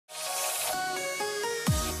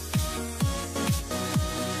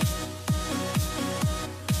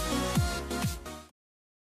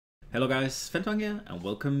Hello guys, Fensmarken here, and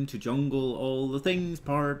welcome to Jungle All the Things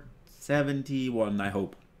part 71, I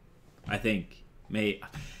hope. I think.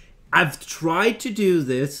 I've tried to do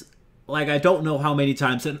this, like I don't know how many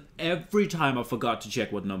times, and every time I forgot to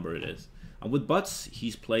check what number it is. And with Butts,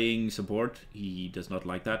 he's playing support. He does not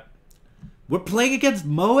like that. We're playing against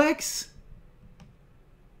Moex?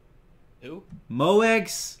 Who?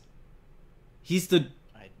 Moex. He's the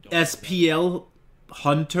SPL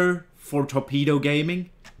hunter for Torpedo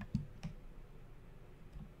Gaming.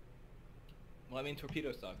 Well, I mean,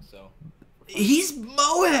 Torpedo sucks, so... He's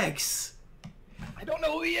Moex! I don't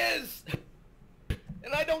know who he is!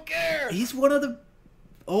 And I don't care! He's one of the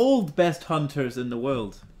old best hunters in the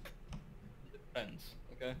world. Depends,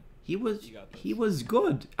 okay? He was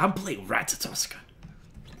good. I'm playing Ratatoskr.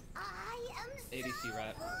 ADC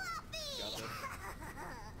rat. Got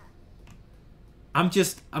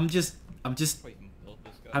this. Wait, build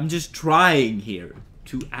this guy. I'm just trying here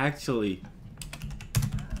to actually...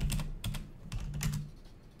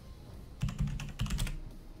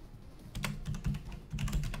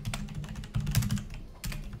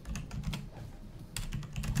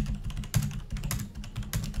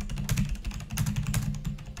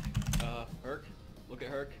 Herc. Look at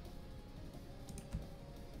Herc.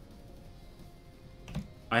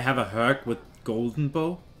 I have a Herc with golden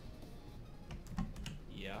bow.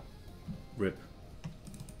 Yeah. Rip.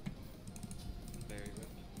 Very good.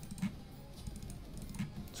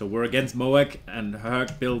 So we're against Moek and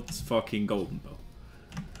Herc builds fucking golden bow.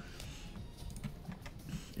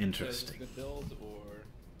 Interesting. Good build, or...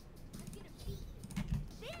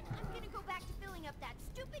 Then I'm gonna go back to filling up that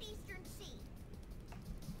stupid Eastern Sea.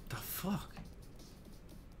 The fuck?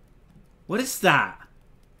 What is that?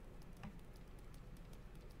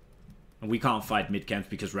 And we can't fight mid-camps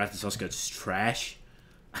because Ratatoskr is trash.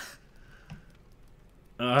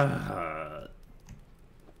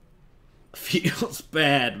 Feels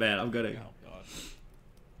bad, man. I'm gonna... Oh,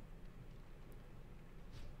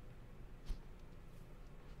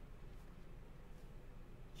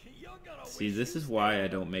 God. See, this is why I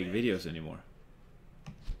don't make videos anymore.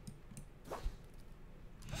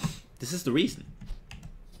 This is the reason.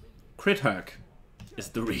 Crit Herc is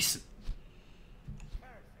the reason.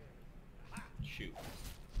 Shoot.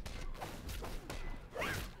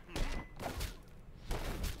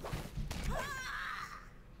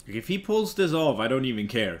 If he pulls this off, I don't even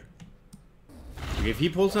care. If he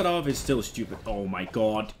pulls that off, it's still stupid. Oh my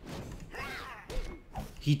god.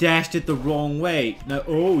 He dashed it the wrong way. Now,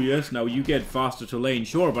 oh yes, now you get faster to lane,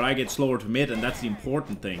 sure, but I get slower to mid, and that's the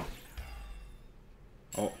important thing.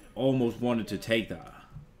 Oh, almost wanted to take that.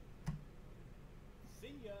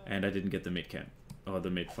 And I didn't get the mid camp. Or the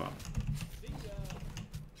mid farm.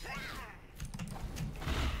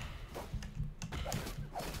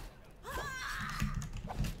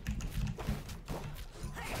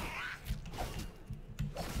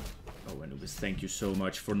 Oh, anyways, thank you so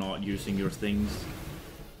much for not using your things.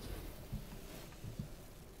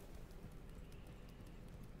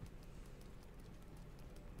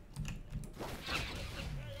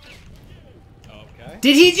 Okay.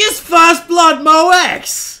 Did he just first blood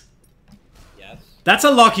Moex? Yes. That's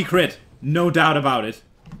a lucky crit. No doubt about it.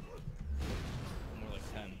 More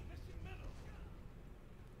like 10.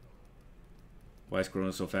 Why is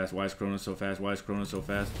Corona so fast? Why is Corona so fast? Why is Corona so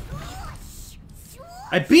fast?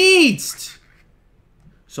 I beadsed!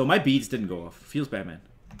 So my beads didn't go off. Feels bad, man.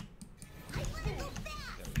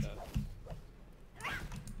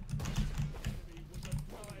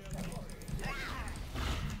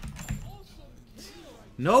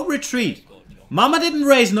 No retreat. Mama didn't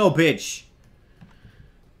raise no bitch.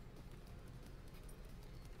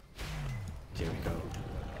 Here we go.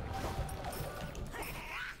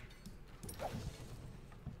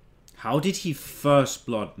 How did he first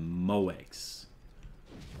blood Moex?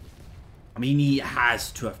 I mean, he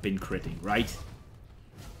has to have been critting, right?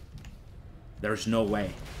 There's no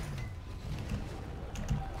way.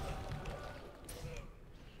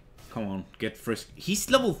 Come on, get frisk. He's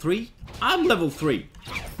level 3? I'm level 3.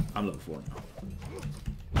 I'm level 4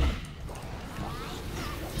 now.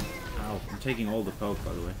 Ow, I'm taking all the poke,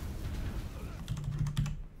 by the way.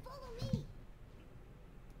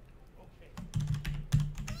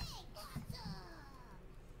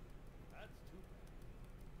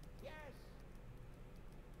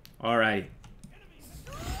 Alright.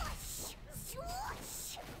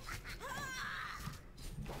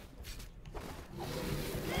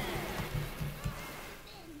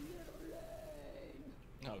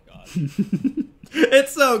 Oh, God.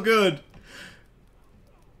 It's so good.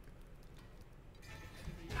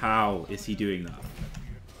 How is he doing that?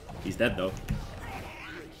 He's dead though.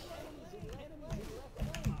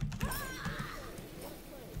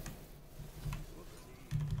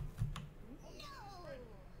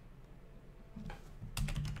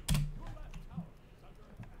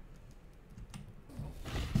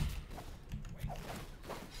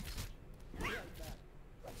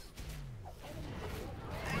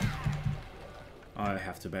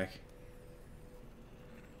 have to back.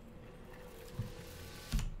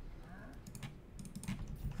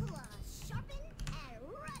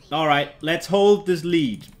 Alright, let's hold this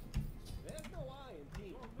lead.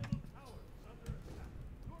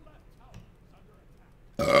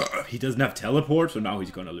 He doesn't have teleport, so now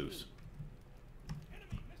he's gonna lose.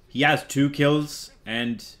 He has 2 kills,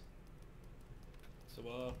 and... So,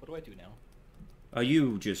 what do I do now?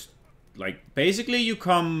 You just... Like, basically you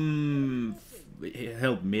come...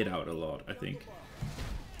 help mid out a lot, I think.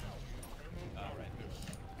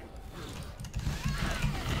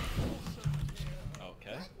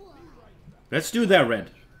 Okay. Let's do that red.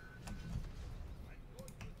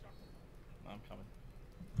 I'm coming.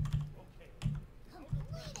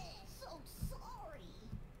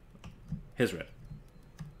 His red.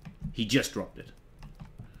 He just dropped it.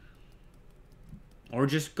 Or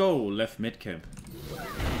just go left mid camp.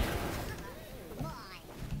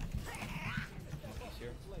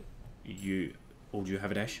 You... Oh, do you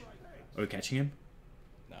have a dash? Are you catching him?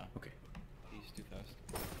 No. Okay. He's too fast.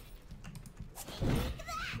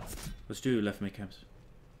 Let's do left mid camps.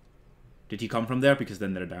 Did he come from there? Because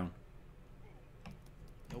then they're down.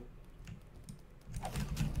 Nope.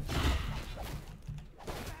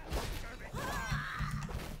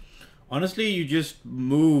 Honestly, you just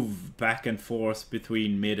move back and forth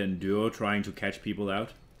between mid and duo, trying to catch people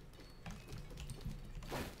out.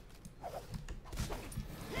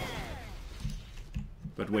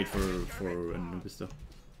 But wait for Anubis though.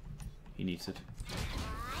 He needs it.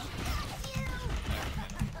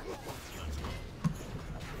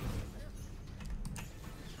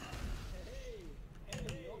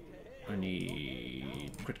 I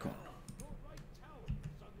need crit cone.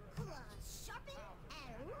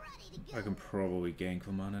 I can probably gank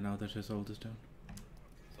for mana now that his ult is down.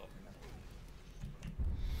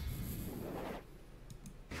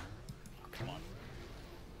 Come on.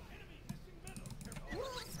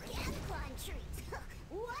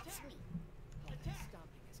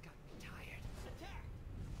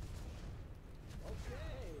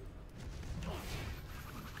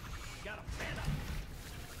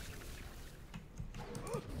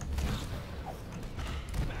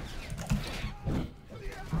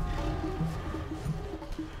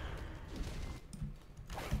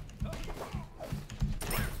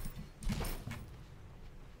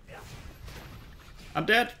 I'm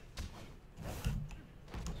dead.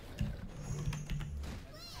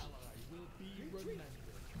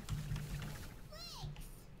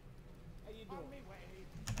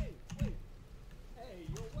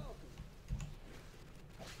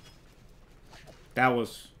 That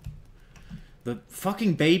was... The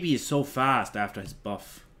fucking baby is so fast after his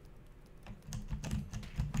buff.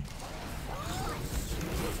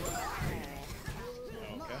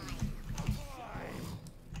 Okay.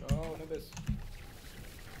 Oh, Nimbus.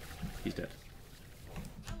 He's dead.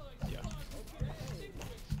 Yeah.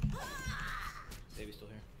 Davy's still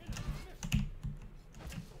here.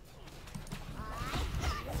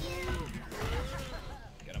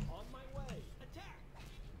 Get him. On my way. Attack.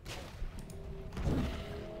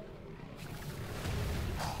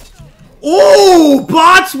 Oh,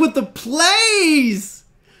 bots with the plays!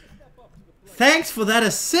 Thanks for that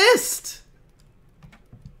assist!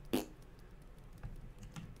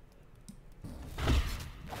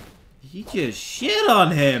 He just shit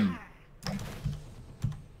on him!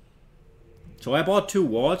 So I bought 2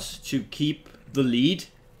 wards to keep the lead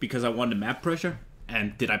because I wanted map pressure.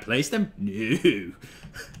 And did I place them? No.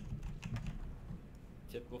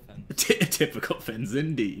 Typical Fen. Typical Fens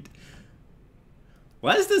indeed.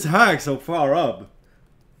 Why is this hack so far up?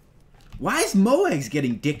 Why is Moex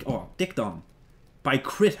getting dicked on by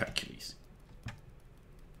crit Hercules?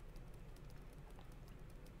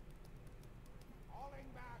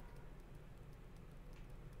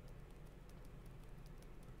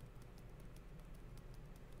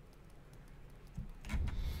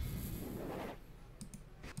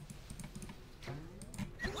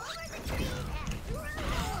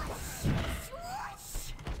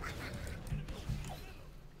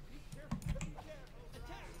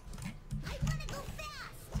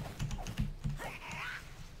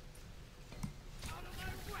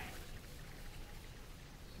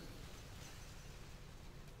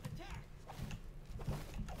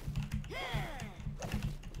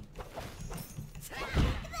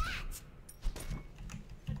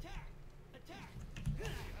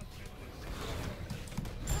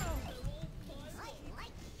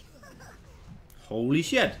 Holy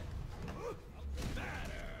shit.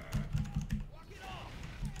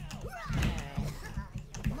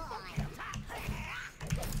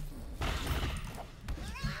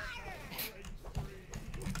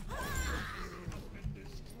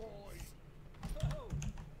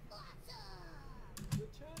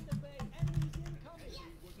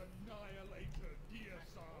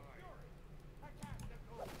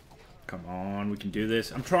 come on, we can do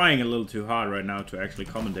this. I'm trying a little too hard right now to actually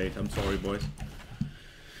commentate. I'm sorry, boys.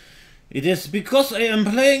 It is because I am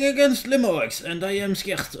playing against Limox and I am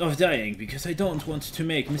scared of dying because I don't want to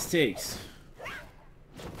make mistakes.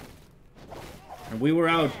 And we were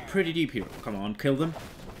out pretty deep here. Come on, kill them.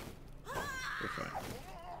 We're fine.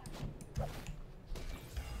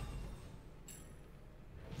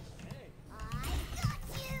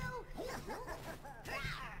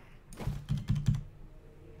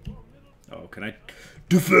 Oh, can I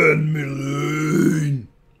defend me lane?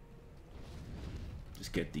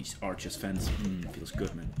 Just get these archers fence. Feels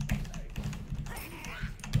good, man.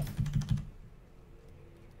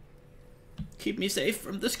 Keep me safe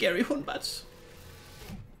from the scary hundbats.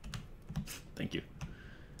 Thank you.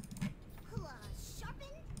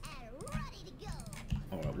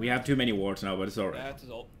 Alright, we have too many wards now, but it's alright. That's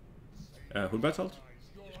his ult. Hundbat's ult?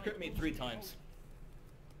 He crit me 3 times.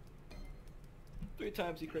 3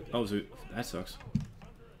 times he crit me. Oh, so that sucks.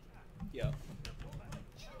 Yeah.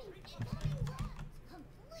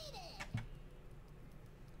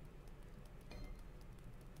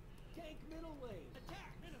 Tank middle lane.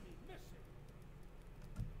 Attack. Enemy missing.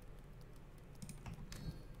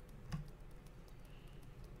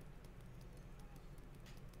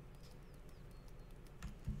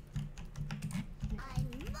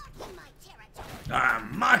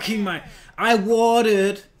 I'm marking my... I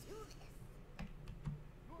warded!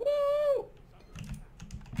 Woo!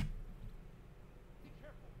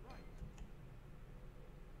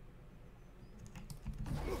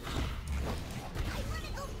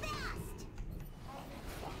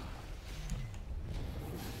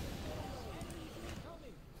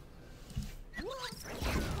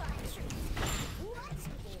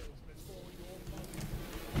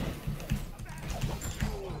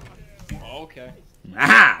 Okay.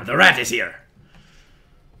 Aha! The rat is here!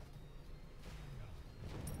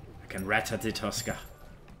 I can Ratatoskr.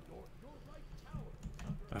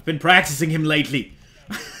 I've been practicing him lately.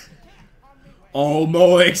 Oh,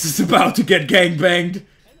 Moix is about to get gangbanged.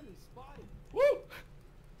 Woo!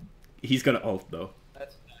 He's gonna ult though.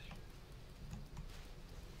 That's dash.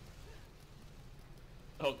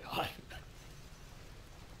 Oh god.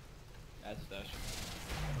 That's dash.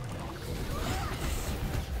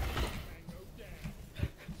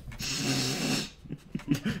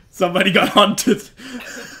 Somebody got hunted.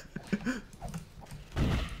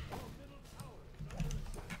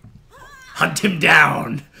 Hunt him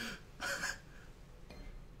down.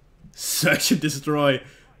 Search and destroy.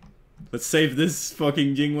 Let's save this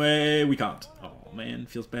fucking Jingwei. We can't. Oh man,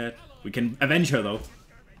 feels bad. We can avenge her though.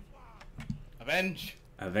 Avenge!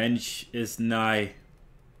 Avenge is nigh.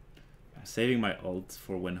 I'm saving my ult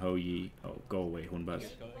for when Ho Yi. Oh, go away, Hunbas.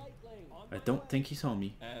 I don't think he saw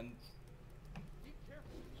me. And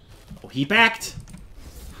Oh, he backed!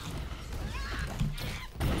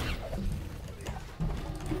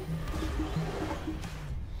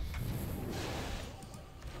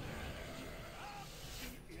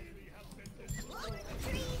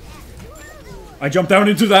 I jumped down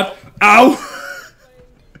into that. Ow!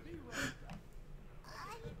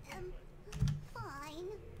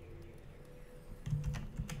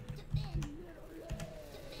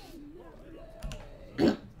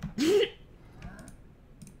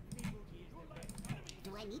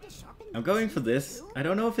 I'm going for this. I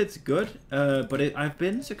don't know if it's good, but I've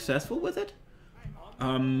been successful with it.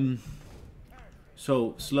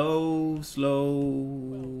 So slow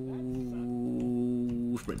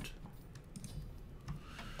sprint.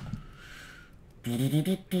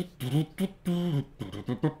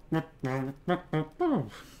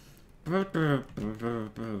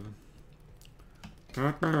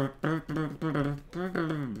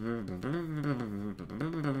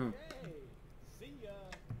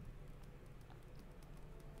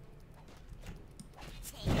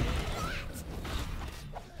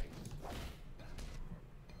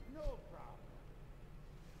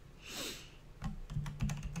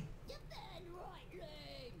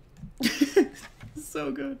 So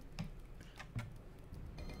good.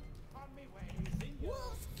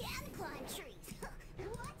 Wolves can climb trees.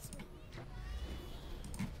 Watch me.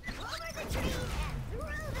 Over the tree and through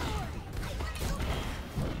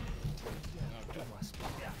the wood.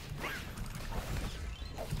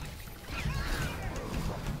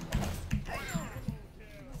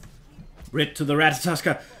 Rit to the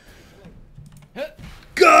Ratatoskr.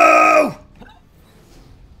 Go!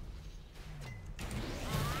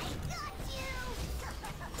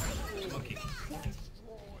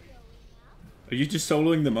 Are you just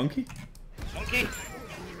soloing the monkey? monkey!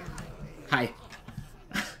 Hi.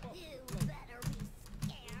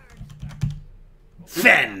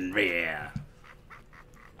 Fenrir.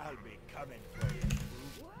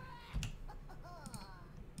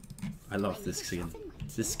 I love this skin.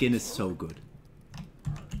 This skin is so good.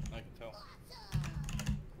 I can tell.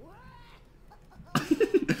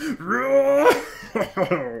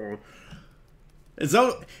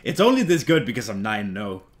 It's only this good because I'm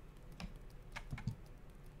 9-0.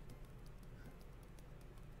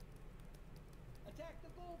 Attack the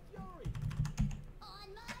bull fury. On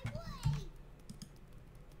my way.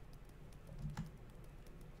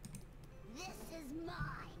 This is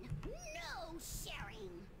mine. No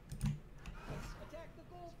sharing. Attack the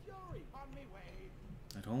bull fury. On me way.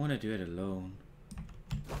 I don't want to do it alone.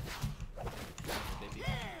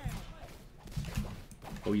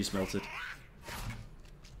 Oh, you smelt it.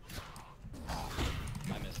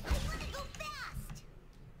 I missed. Go fast.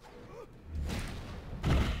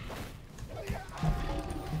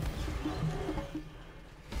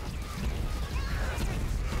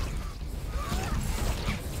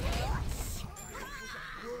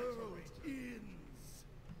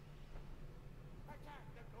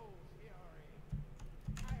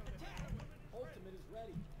 Ultimate is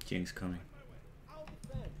ready. King's coming. I'll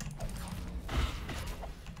defend.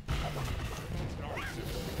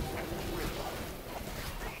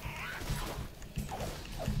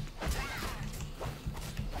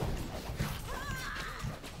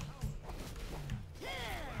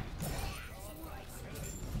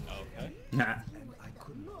 Okay. Nah.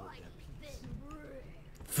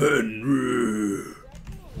 Fenrir.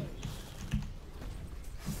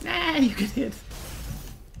 Nah, you can hit.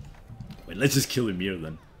 Wait, let's just kill Emir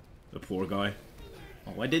then. The poor guy.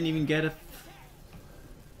 Oh, I didn't even get a.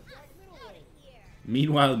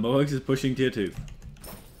 Meanwhile, Moax is pushing tier 2.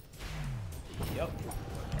 Yep.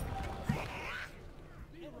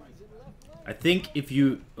 I think if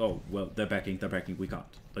you. Oh, well, they're backing, we can't.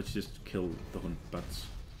 Let's just kill the hunt butts.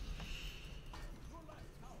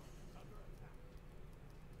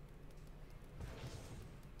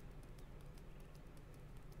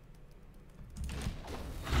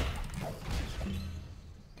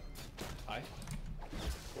 Hi.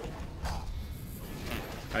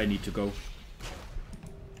 I need to go.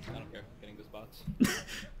 I don't care. Getting the spots.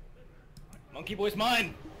 Monkey boy's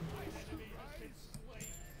mine.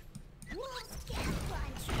 Wolf's gas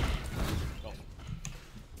punch. Go.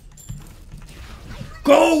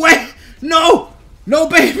 Go away! No! No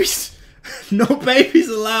babies! No babies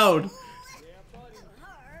allowed!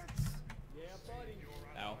 Hurts.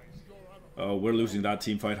 Ow. Oh, we're losing that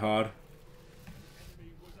team fight hard.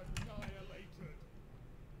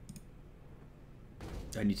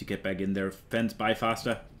 I need to get back in there. Fence, buy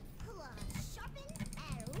faster. Claws sharpen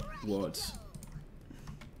and ready What? to go.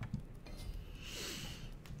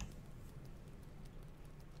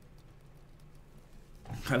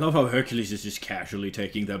 I love how Hercules is just casually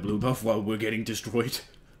taking that blue buff while we're getting destroyed.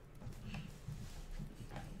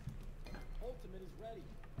 Ultimate is ready.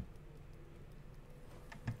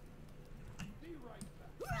 Be right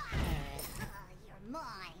back. You're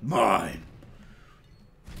mine. Mine!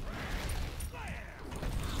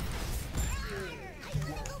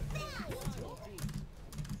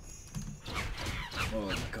 Oh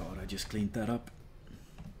my god, I just cleaned that up.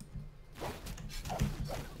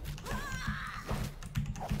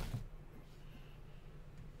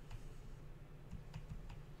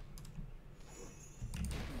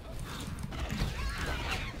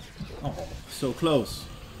 Oh, so close.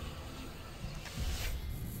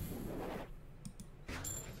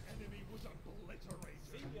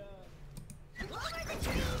 Over the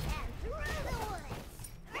trees and through the woods.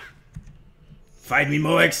 Fight me,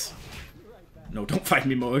 Moex! No, don't fight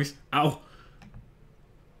me, Moex. Ow!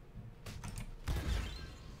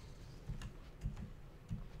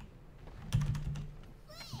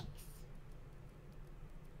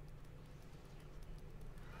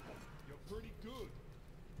 You're pretty good.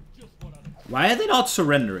 Just what I. Why are they not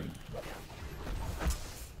surrendering?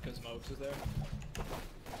 Because Mox is there.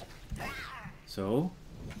 So?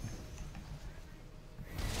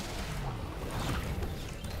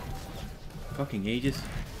 Fucking ages.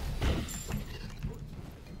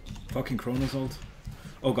 Fucking Chronos ult.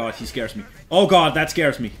 Oh god, he scares me. Oh god, that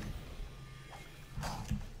scares me.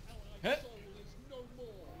 Heh.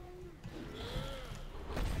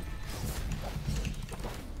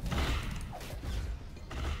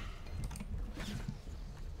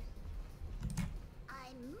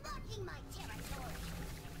 I'm marking my territory.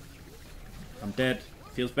 I'm dead.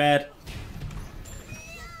 Feels bad.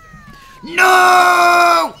 No!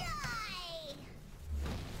 Die!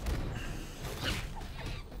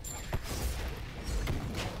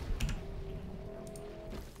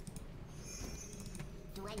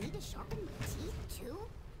 Do I need to sharpen my teeth too?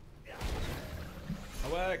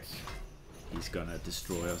 OX. He's gonna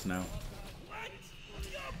destroy us now.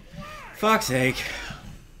 Fuck's sake.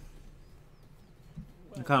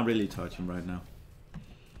 I can't really touch him right now.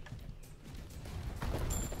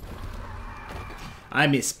 I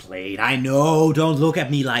misplayed. I know. Don't look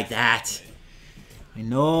at me like that. I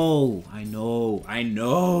know. I know. I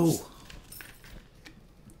know.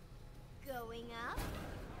 Going up.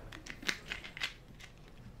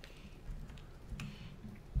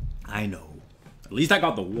 I know. At least I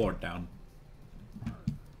got the ward down.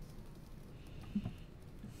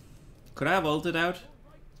 Could I have ulted out?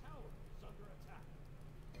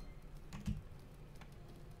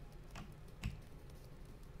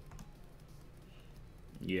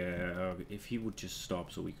 Yeah, if he would just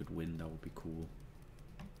stop so we could win, that would be cool.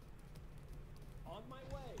 On my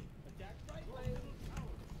way. Attack right lane.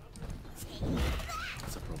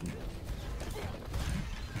 That's a problem.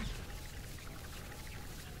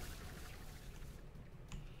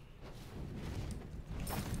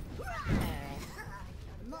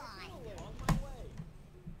 Mine. On my way.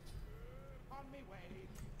 On me way.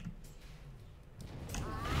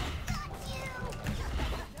 Got you.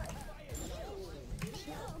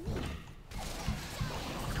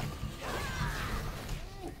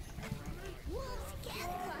 Wolves get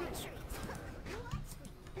country.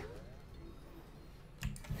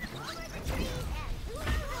 Over the trees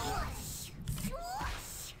and swoosh,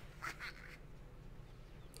 swoosh.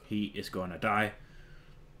 He is gonna die.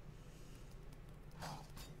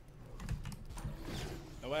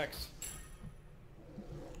 No X.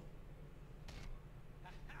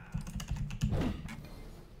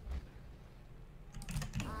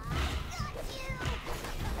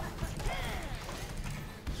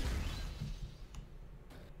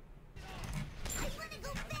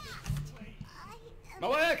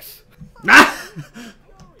 No X! Ah!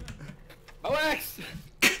 No X!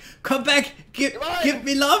 Come back! Give Come on!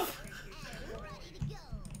 me love!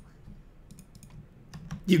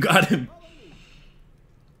 You got him.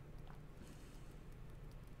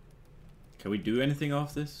 Can we do anything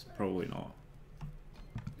off this? Probably not.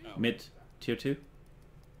 No. Mid tier 2?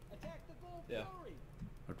 Attack the gold Yeah. glory.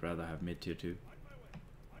 I'd rather have mid tier 2.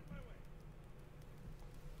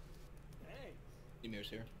 Thanks. Emir's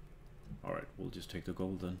here. Alright, we'll just take the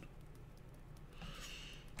gold then.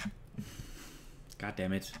 God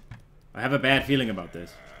damn it. I have a bad feeling about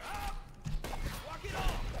this.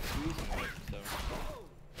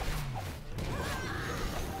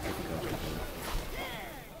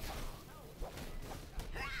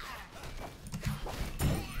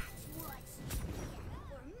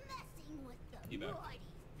 So, you back.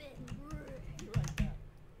 Be right back.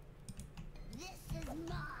 This is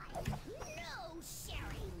mine. No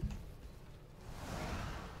sharing.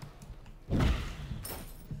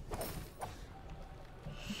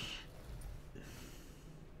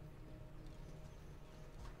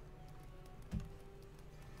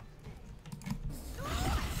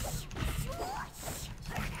 Swoosh, swoosh.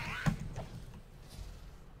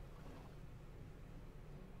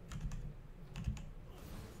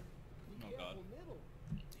 Oh god. Middle.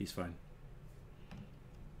 He's fine.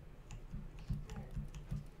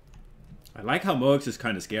 I like how Murks is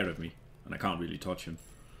kind of scared of me, and I can't really touch him.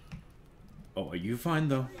 Oh, are you fine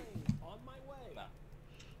though? On my way. Nah.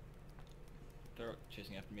 They're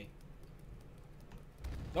chasing after me.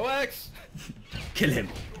 No X! Kill him.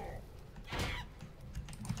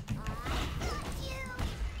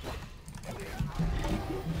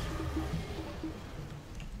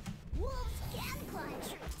 Wolves can climb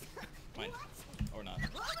trees. Mine. Or not.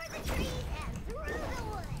 Over the trees and through the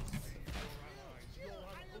woods. Kill.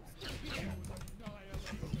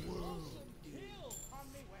 On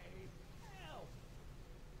me way. Help.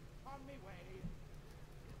 On me way.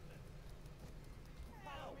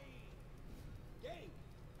 Follow me. Gang.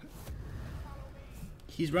 Follow me.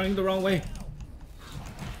 He's running the wrong way.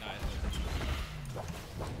 Nice.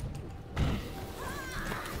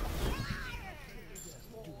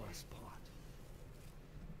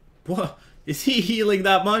 What? Is he healing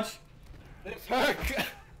that much? This hurt!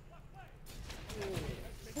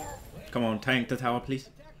 Come on, tank the tower, please.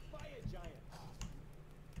 Attack fire giant.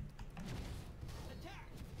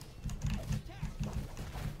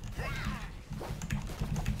 Attack.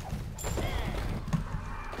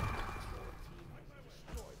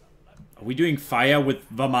 Are we doing fire with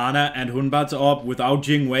Vamana and Hunbat's up without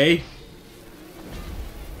Jing Wei?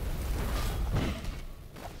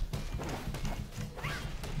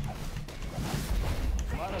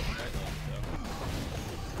 Mana's right though,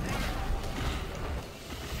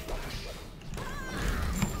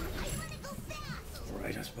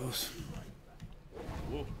 Right, I suppose. so.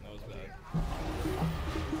 Whoa, that was bad.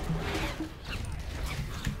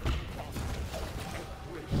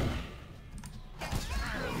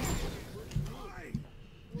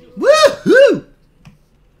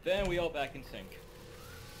 back in sync.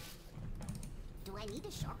 Do I need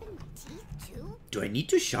to sharpen my teeth too? Do I need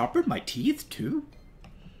to sharpen my teeth too?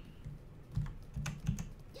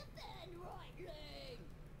 Defend right leg.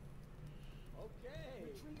 Okay.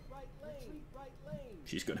 Retreat right lane. Retreat right lane.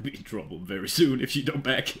 She's gonna be in trouble very soon if she don't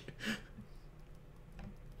back.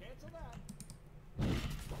 Cancel that.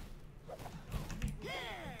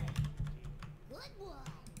 Good one.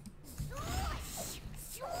 Swoosh!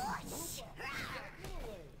 Swoosh!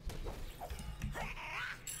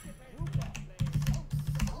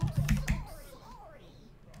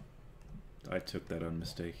 I took that on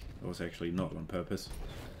mistake. That was actually not on purpose.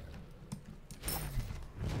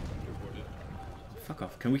 Reported. Fuck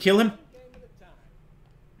off. Can we kill him? Game at a time.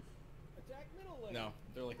 Attack middle lane. No,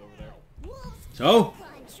 they're like over there. Wolves So?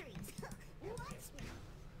 climb trees. Watch me.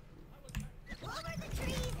 Over the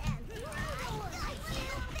trees and through.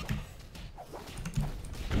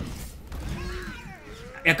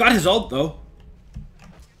 I got his ult though.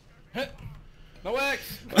 No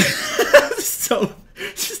X! So,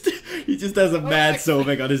 he just has a mad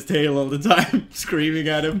Sobek on his tail all the time, screaming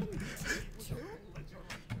at him. Good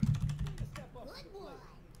one.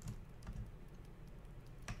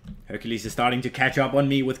 Hercules is starting to catch up on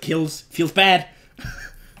me with kills. Feels bad.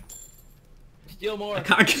 Steal more. I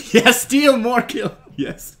can't. Yes, steal more kill.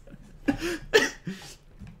 Yes.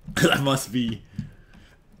 That must be.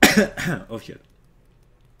 Oh shit.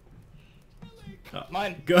 Oh,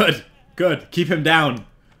 Mine. good. Good. Keep him down.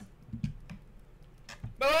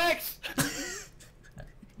 No X!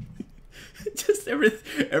 Just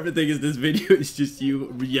everything in this video is just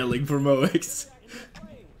you yelling for Moex.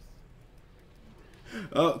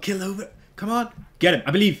 Oh, kill over. Come on. Get him.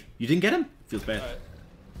 I believe. You didn't get him? Feels bad. Alright.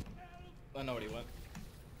 I know where he went.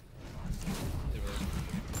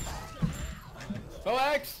 No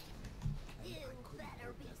X! You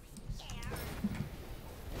better be scared.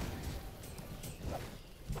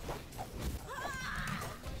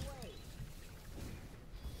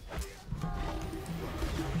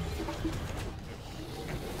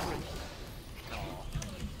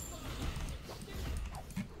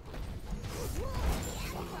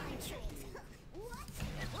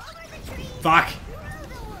 Fuck.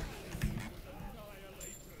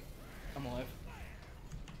 I'm alive.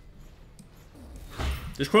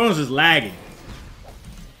 This Chronos is lagging.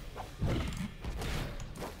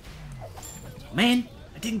 Man,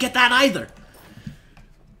 I didn't get that either.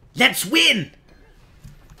 Let's win!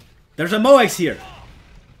 There's a Moex here.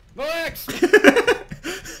 No X!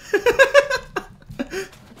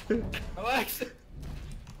 No X!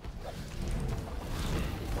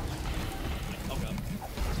 Oh god.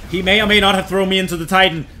 He may or may not have thrown me into the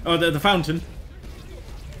Titan, or the fountain.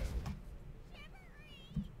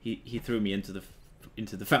 He threw me into the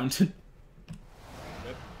fountain.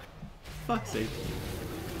 Yep. Fuck's sake.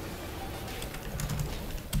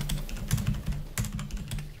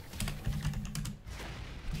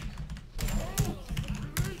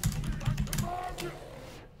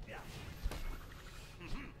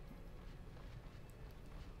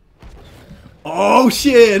 Oh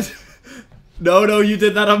shit! No, you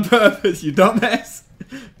did that on purpose, you dumbass.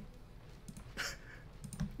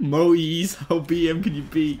 Moe's, how BM can you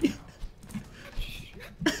be?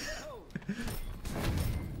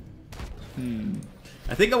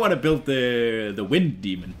 I think I want to build the wind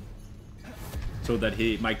demon, so that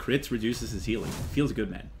my crits reduces his healing. Feels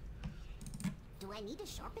good, man. Do I need to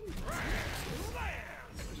sharpen my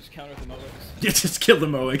teeth? Just counter the Moex. You just kill the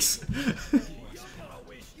Moex.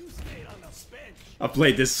 I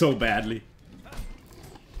played this so badly.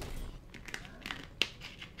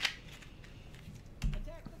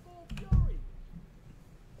 Attack the Bull Fury.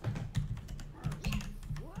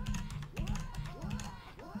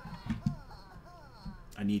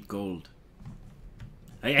 I need gold.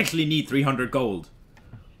 I actually need 300 gold.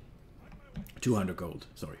 200 gold,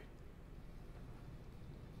 sorry.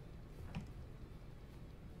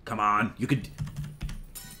 Come on, you could...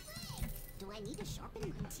 Do I need to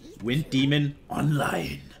sharpen my teeth? Wind Demon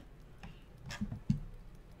online.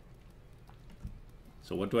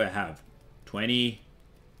 So what do I have? 20,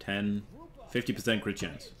 10, 50% crit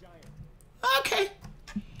chance. Okay.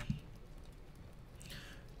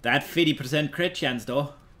 That 50% crit chance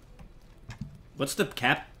though. What's the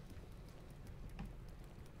cap?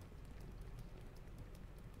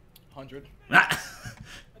 100.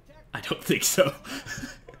 I don't think so.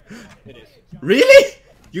 It is. Really?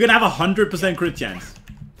 You're gonna have 100% crit chance.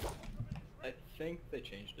 I think they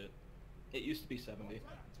changed it. It used to be 70.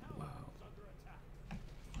 Wow.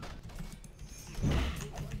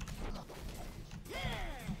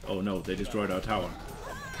 Oh no, they destroyed our tower.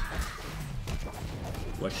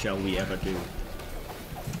 What shall we ever do?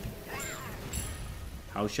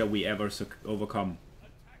 How shall we ever overcome?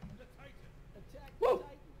 Whoa!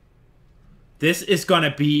 This is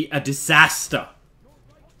gonna be a disaster.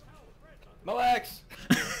 Moax!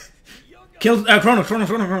 Kill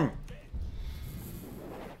Chrono.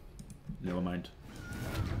 Never mind.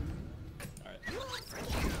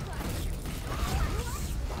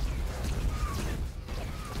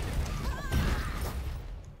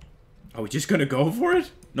 Are we just gonna go for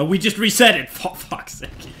it? No, we just reset it. For fuck's sake.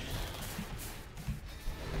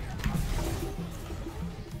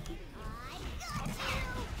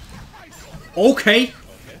 Okay.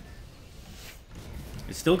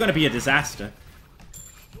 It's still gonna be a disaster.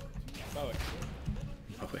 Moax.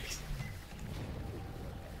 Oh, wait.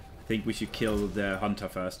 I think we should kill the hunter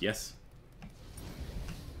first, yes?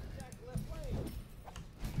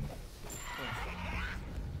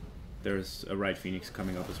 There's a right Phoenix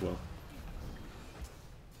coming up as well.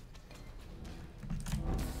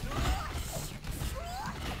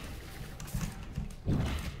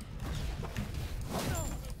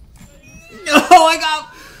 No,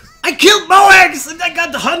 I killed Moax and I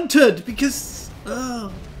got hunted because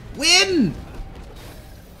win.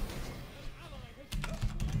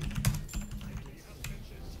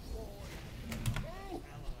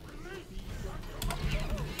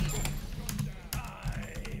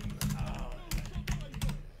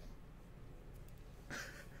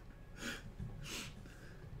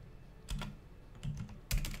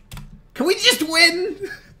 Can we just win?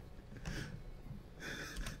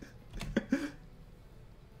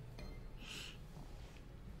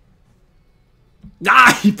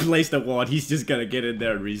 Ah, he placed a ward. He's just gonna get in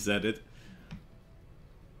there and reset it.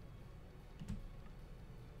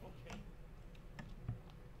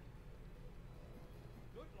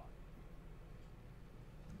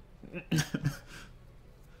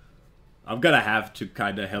 I'm gonna have to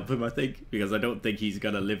kind of help him, I think, because I don't think he's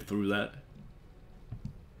gonna live through that.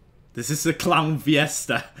 This is a clown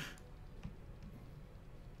fiesta.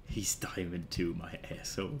 He's Diamond 2, my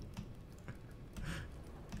asshole.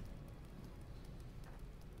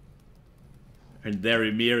 And their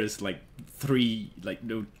Emir is like 3, like,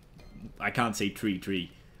 no, I can't say 3.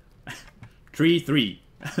 3.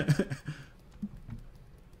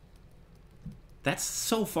 That's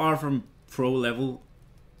so far from pro level.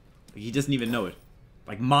 He doesn't even know it.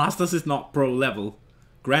 Like, Masters is not pro level.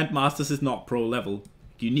 Grandmasters is not pro level.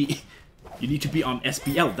 You need to be on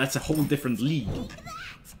SPL. That's a whole different league.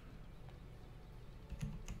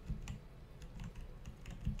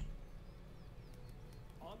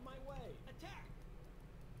 On my way. Attack.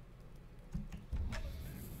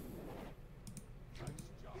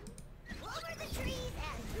 Over the trees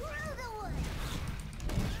and through the woods.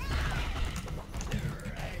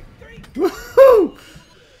 Woohoo!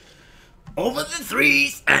 Over the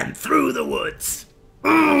trees and through the woods.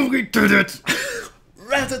 Oh, we did it!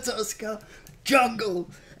 Ratatoskr jungle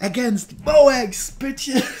against Moax,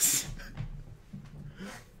 bitches!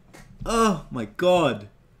 Oh my god.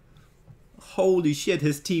 Holy shit,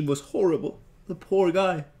 his team was horrible. The poor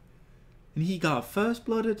guy. And he got first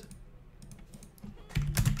blooded.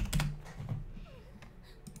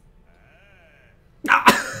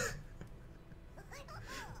 Ah!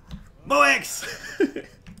 Moax!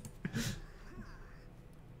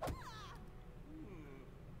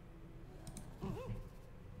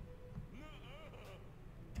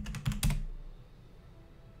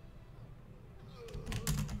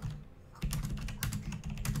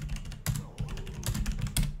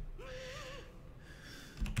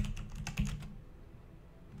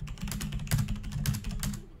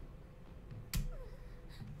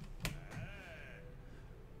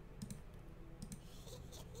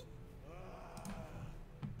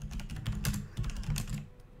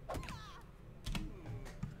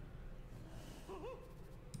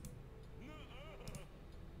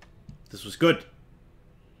 This was good.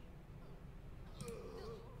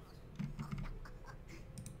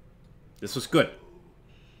 This was good.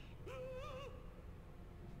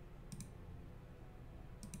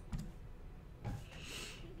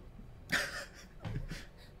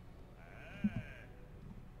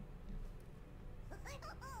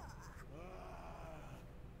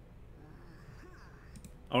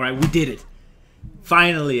 Alright, we did it.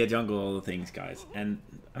 Finally a jungle all the things, guys. And,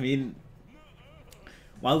 I mean,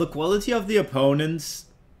 while the quality of the opponents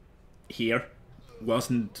here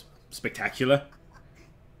wasn't spectacular,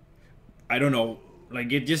 I don't know,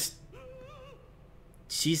 like, it just...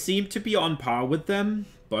 She seemed to be on par with them,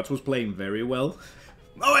 but was playing very well.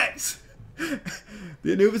 Moax!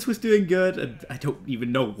 The Anubis was doing good, and I don't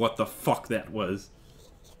even know what the fuck that was.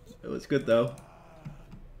 It was good, though.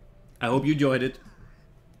 I hope you enjoyed it.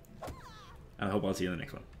 And I hope I'll see you in the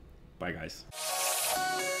next one. Bye, guys.